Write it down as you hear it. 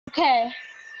Okay.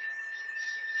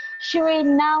 Should we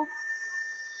now?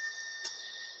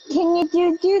 Can you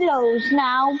do duos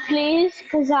now, please?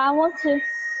 Because I want to.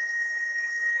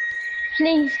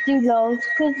 Please do those,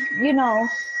 because you know.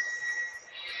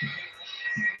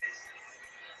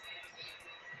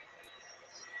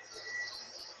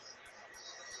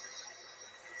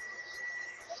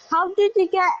 How did you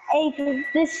get a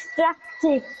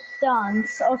distracted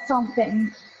dance or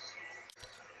something?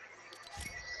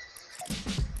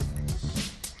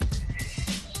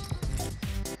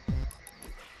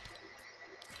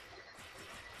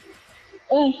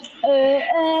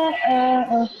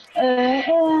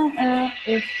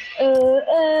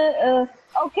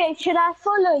 Okay, should I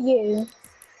follow you?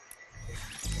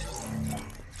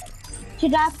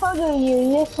 Should I follow you?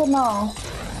 Yes or no?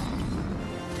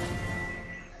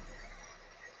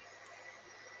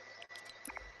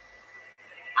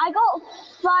 I got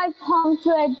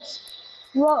 500.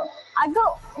 Well, I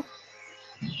got.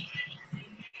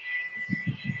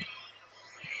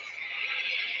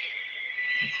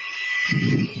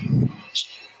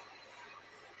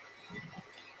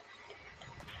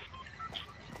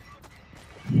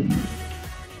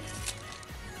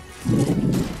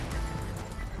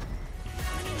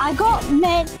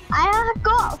 I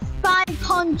got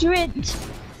 500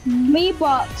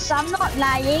 V-Bucks. I'm not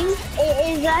lying.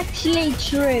 It is actually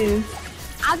true.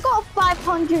 I got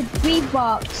 500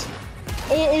 V-Bucks.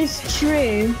 It is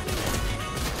true.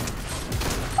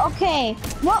 Okay,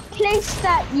 what place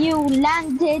that you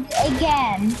landed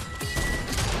again?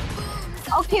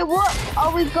 Okay, what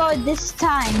are we going this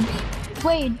time?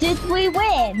 Wait, did we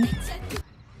win?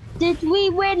 Did we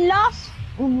win last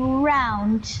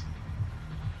round?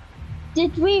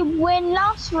 Did we win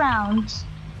last round?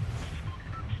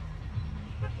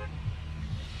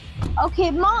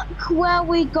 Okay, Mark, where are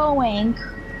we going?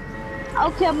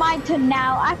 Okay, my turn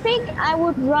now. I think I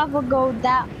would rather go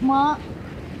that Mark.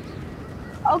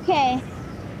 Okay.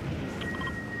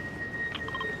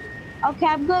 Okay,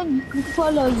 I'm going to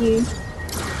follow you.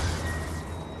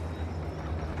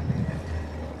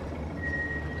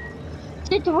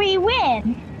 Did we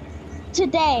win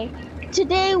today?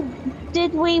 Today,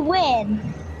 did we win?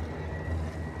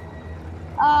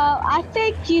 I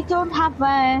think you don't have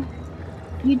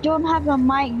a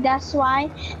mic, that's why.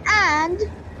 And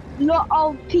lot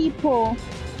of people.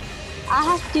 I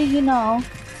have to, you know.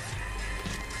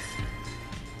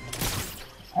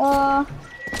 I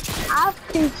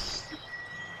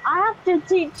have to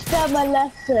teach them a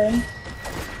lesson.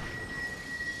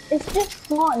 It's just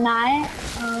Fortnite.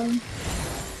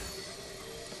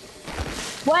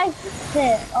 Where's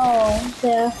it? Oh,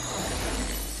 there.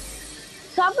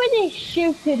 Somebody's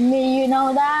shooting me, you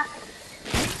know that?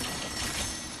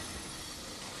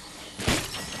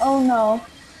 Oh no.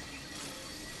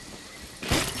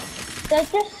 They're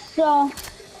just so...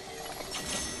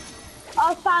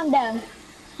 I found them.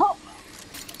 Oh.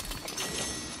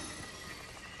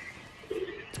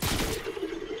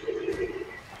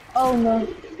 Oh no.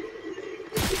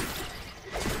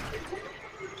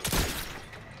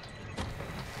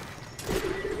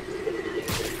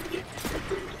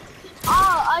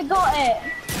 Oh, I got it.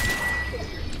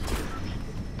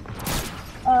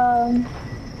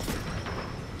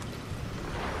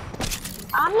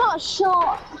 I'm not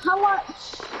sure how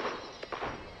much.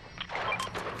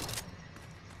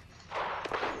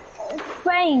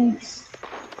 Thanks.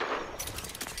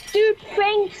 Dude,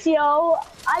 thanks, yo.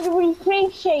 I really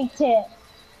appreciate it.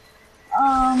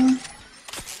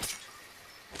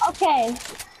 Okay.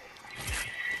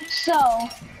 So.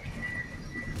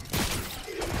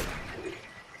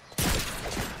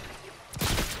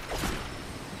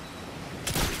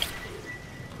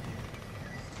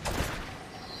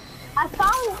 I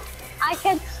found I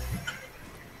can,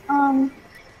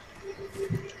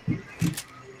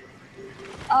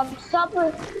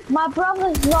 my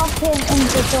brother's walking in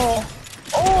the door.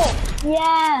 Oh,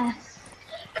 yes.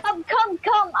 Come,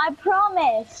 I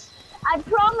promise.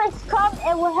 Come,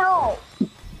 it will help.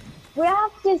 We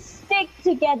have to stick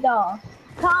together.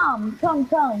 Come.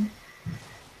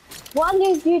 While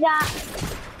you do that,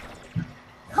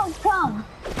 come.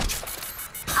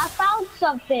 I found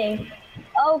something.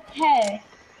 Okay.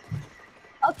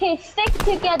 Okay, stick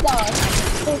together.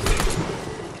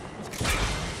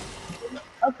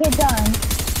 Okay, done.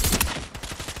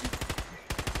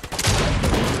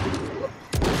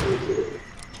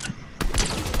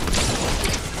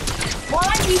 Why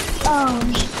are you...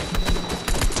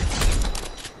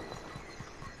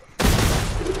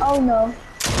 Oh no.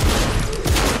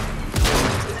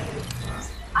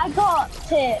 I got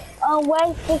it. Oh,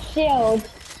 where's the shield?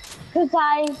 Cause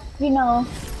you know...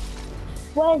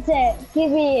 Where's it? Give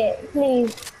me it,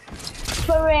 please.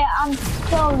 For real, I'm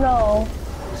so low.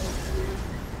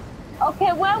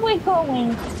 Okay, where are we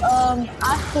going?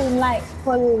 I feel like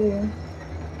follow you.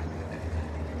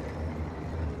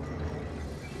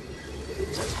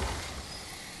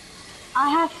 I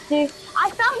have to. I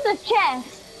found the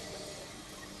chest.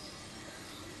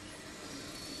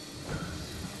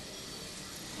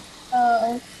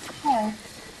 Okay.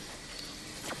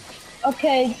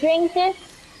 Okay, drink this.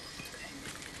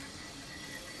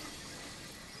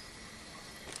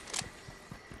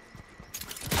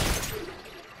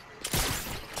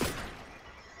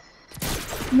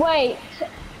 Wait.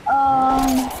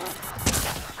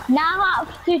 Now I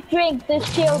have to drink the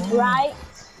shield, right?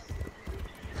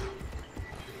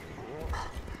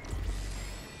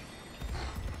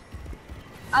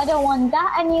 I don't want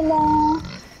that anymore.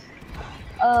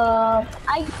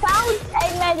 I found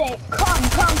a medic. Come,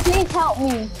 please help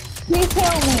me. Please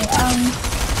help me.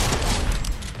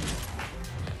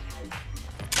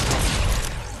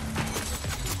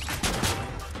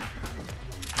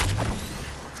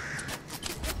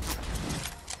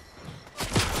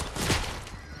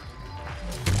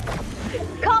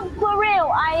 Come for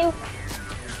real.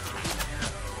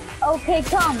 Okay,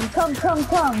 come.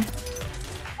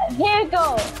 Here you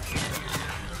go.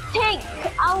 Take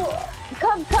out.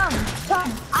 Come.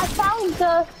 I found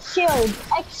the shield.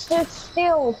 Extra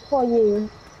shield for you.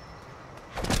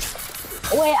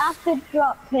 Wait, I have to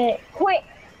drop it. Quick.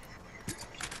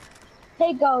 There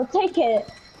you go. Take it.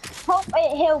 Hope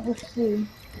it helps you.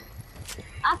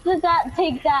 After that,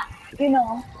 take that, you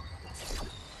know.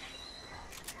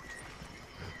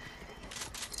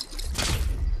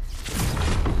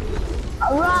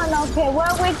 Run, okay, where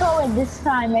are we going this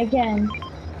time again?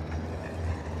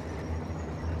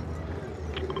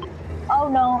 Oh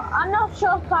no, I'm not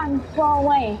sure if I'm far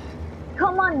away.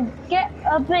 Come on, get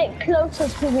a bit closer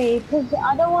to me, because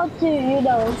I don't want to, you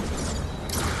know.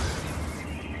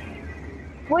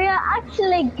 We are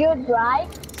actually good, right?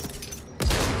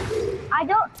 I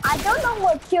don't know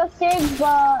what you're saying,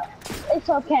 but it's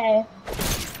okay.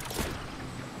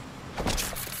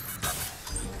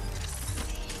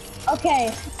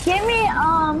 Okay, give me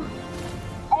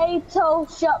a tow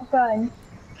shotgun.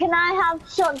 Can I have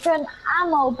shotgun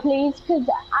ammo, please? Cause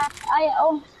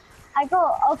I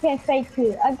got okay, thank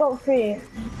you. I got 3.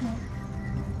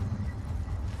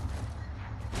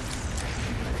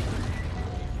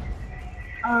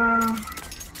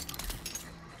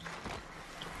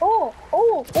 Oh!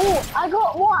 I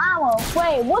got more ammo.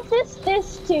 Wait, what is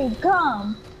this do?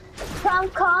 Come,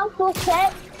 for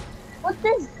sec. What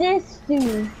does this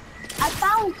do? I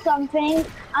found something.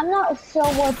 I'm not sure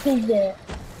what is it.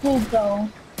 Please go.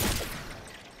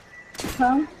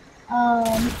 Come.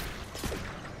 Come.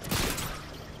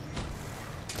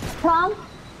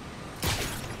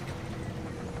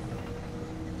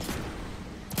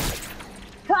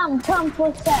 Come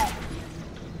for sec.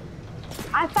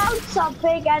 I found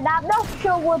something and I'm not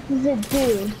sure what does it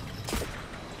do.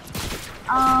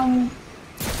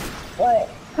 Wait,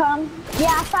 come.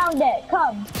 Yeah, I found it.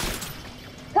 Come.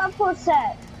 Come for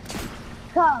sec.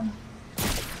 Come.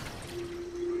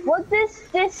 What does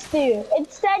this do?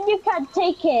 Instead you can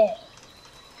take it.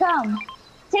 Come.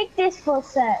 Take this for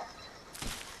sec.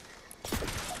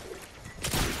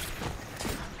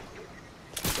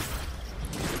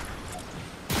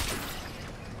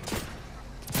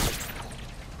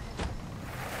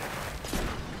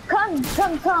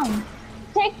 Come.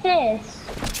 Take this.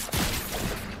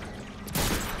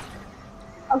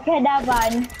 Okay, that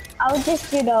one. I'll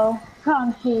just, you know,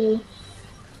 come to you.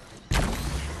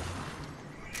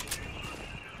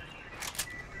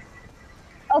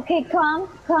 Okay, come.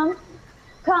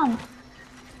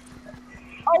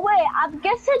 Oh wait, I'm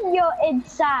guessing you're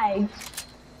inside.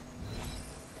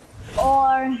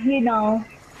 Or, you know.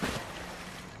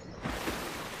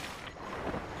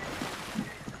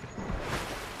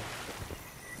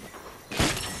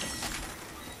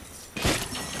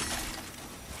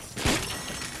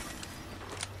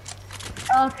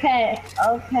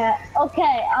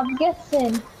 Okay, I'm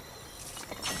guessing.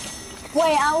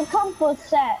 Wait, I'll come for a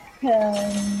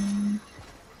second.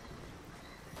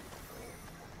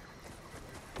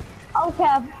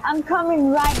 Okay, I'm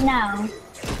coming right now.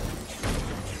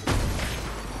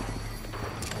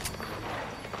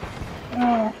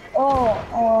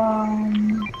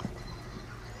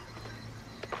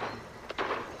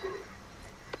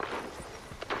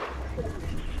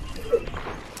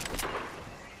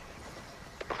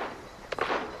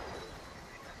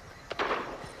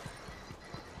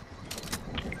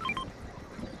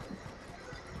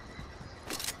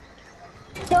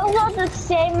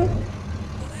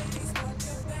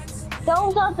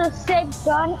 Those are the same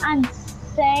gun and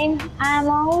same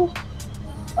ammo,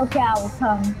 okay, I will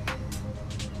come.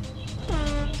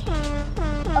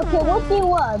 Okay, what do you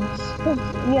want? 'Cause,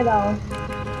 you know.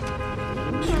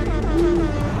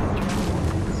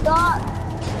 Stop.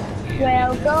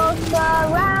 Trail goes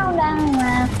around and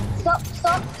round. Stop,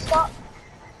 stop, stop.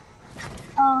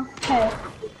 Okay.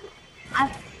 I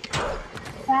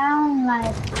found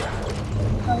like.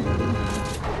 Okay.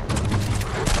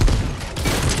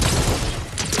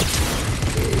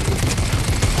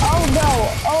 Oh no,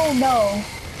 oh no.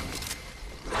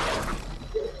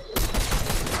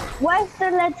 Where's the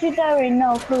legendary?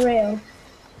 No, for real.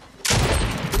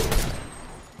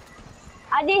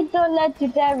 I need the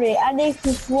legendary. I need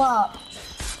to swap.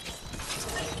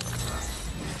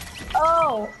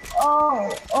 Oh,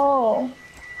 oh, oh.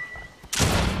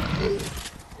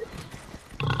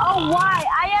 Oh, why?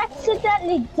 I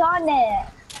accidentally done it.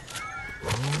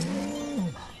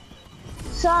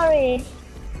 Sorry.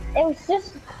 It was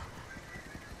just...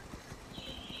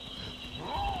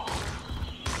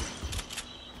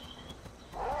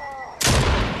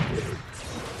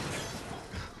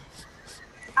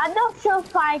 I'm not sure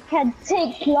if I can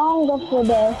take longer for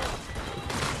this.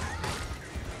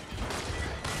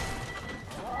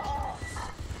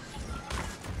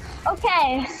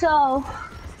 Okay, so...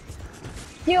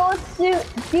 Do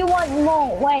you want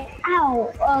more? Wait,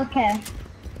 ow, okay.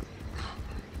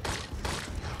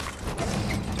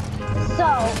 So,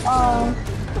 ow,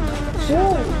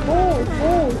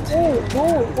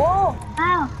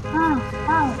 ow,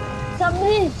 ow.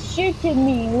 Somebody's shooting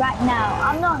me right now.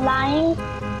 I'm not lying.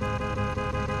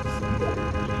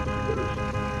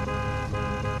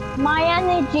 My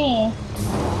energy.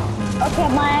 Okay,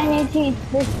 my energy is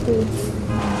 50.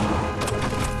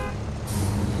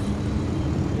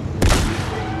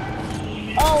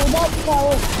 Oh, that's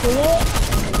how it's it.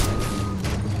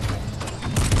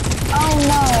 Oh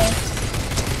no.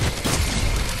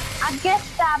 I guess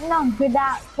that I'm not good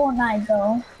at Fortnite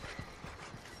though.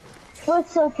 But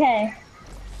it's okay.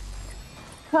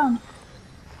 Come.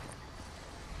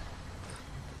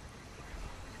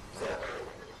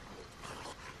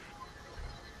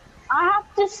 I have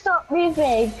to stop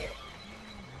moving.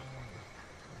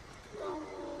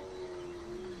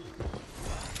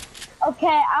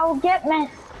 Okay, I will get my...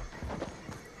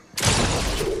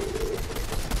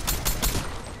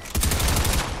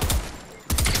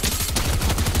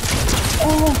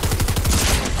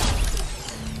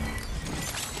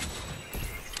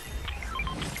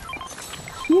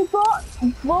 You got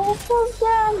both of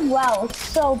them? Wow,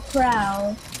 so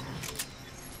proud.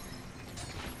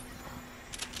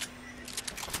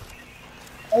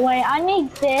 Wait, I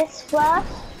need this first.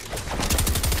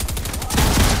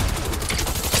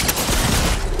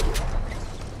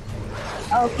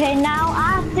 Okay, now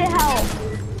I have to help.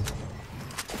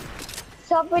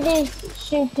 Somebody's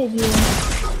shooting you.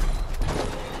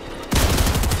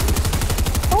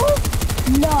 Oh,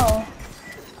 no.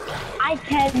 I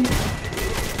can...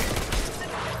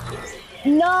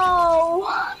 No.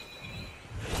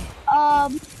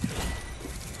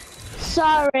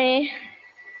 Sorry.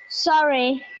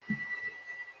 Sorry.